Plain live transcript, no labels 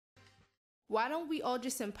Why don't we all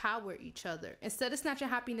just empower each other instead of snatching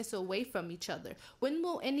happiness away from each other? When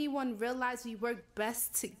will anyone realize we work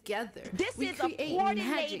best together? We create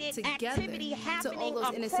magic together to all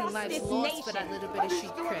those innocent lives lost for that little bit of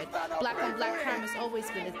street cred. Black on black crime has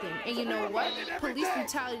always been a thing. And you know what? Police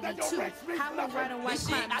brutality too. How about white on white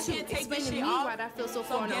crime too? Explain to me why that feels so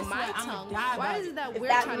foreign on my tongue. Why is it that we're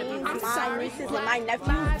trying to be my nieces and my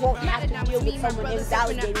nephews won't have to deal with someone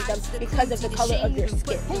invalidating them because of the color of their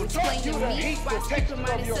skin. Who taught you to heat the texture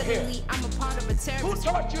of your hair? I'm a part of a Who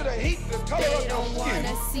taught you to heat the color they of your don't want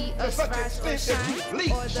to see us rise or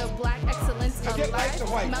shine, or the black excellence of life.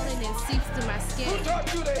 Melanin seeps through my skin. Who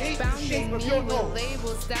taught you to heat the shape of your nose?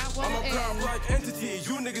 Labels that won't I'm a proud black entity.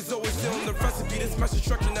 You niggas always stealing the recipe. This mess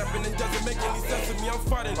destruction happened. It doesn't make any sense to me. I'm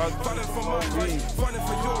fighting for my rights, fighting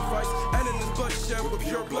for your rights. And in this bloodshed with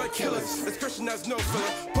pure blood killers. This Christian has no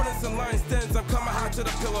filler. Putting some lion stands. I'm coming high to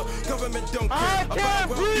the pillar. Government don't care about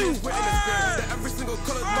well-being. We're in this fair. That every single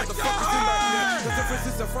colored motherfuckers in my ear. Cause if it's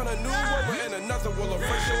just in front of new world, we're in another world of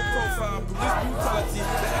racial profile, police brutality,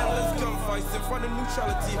 the endless gunfights in front of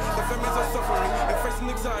neutrality. The families are suffering and facing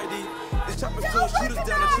anxiety. These choppers still shoot us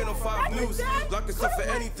down on Channel 5 News. Locking us up for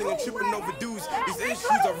anything and tripping over dues. These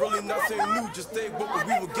issues are really nothing new. Just stay woke and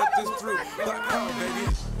we will get this through. Black power, baby.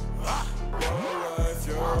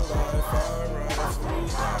 Your life, I rise, we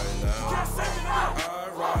die now. I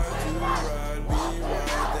ride, you ride, we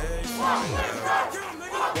ride, they find out.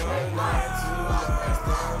 1 night, 2 nights,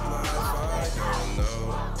 that life I don't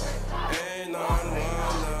know. Ain't on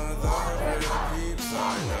one other real peeps I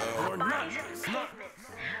know.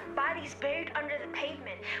 Bodies buried under the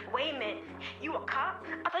pavement. Wait a minute, you a cop?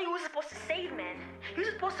 I thought you were supposed to save men. You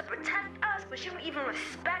were supposed to protect us, but you don't even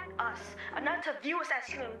respect us enough to view us as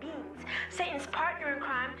human beings. Satan's partner in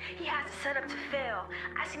crime, he has to set up to fail.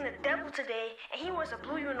 I seen the devil today, and he wears a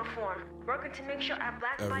blue uniform, working to make sure our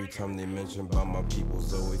black every time they mention about my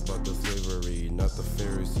people's always about the slavery, not the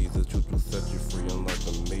Pharisees. The truth will set you free, unlike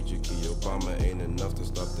the major key. Obama ain't enough to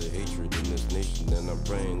stop the hatred in this nation, and I'm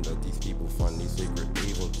praying that these people find these sacred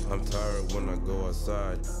haven. I'm tired when I go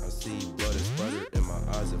outside. I see blood is splattered in my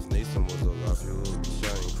eyes. If Nathan was alive, he would be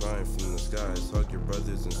shining, crying from the skies. Hug your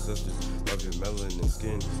brothers and sisters, love your melanin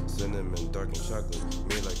skin. Cinnamon, dark and chocolate,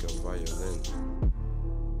 made like a violin.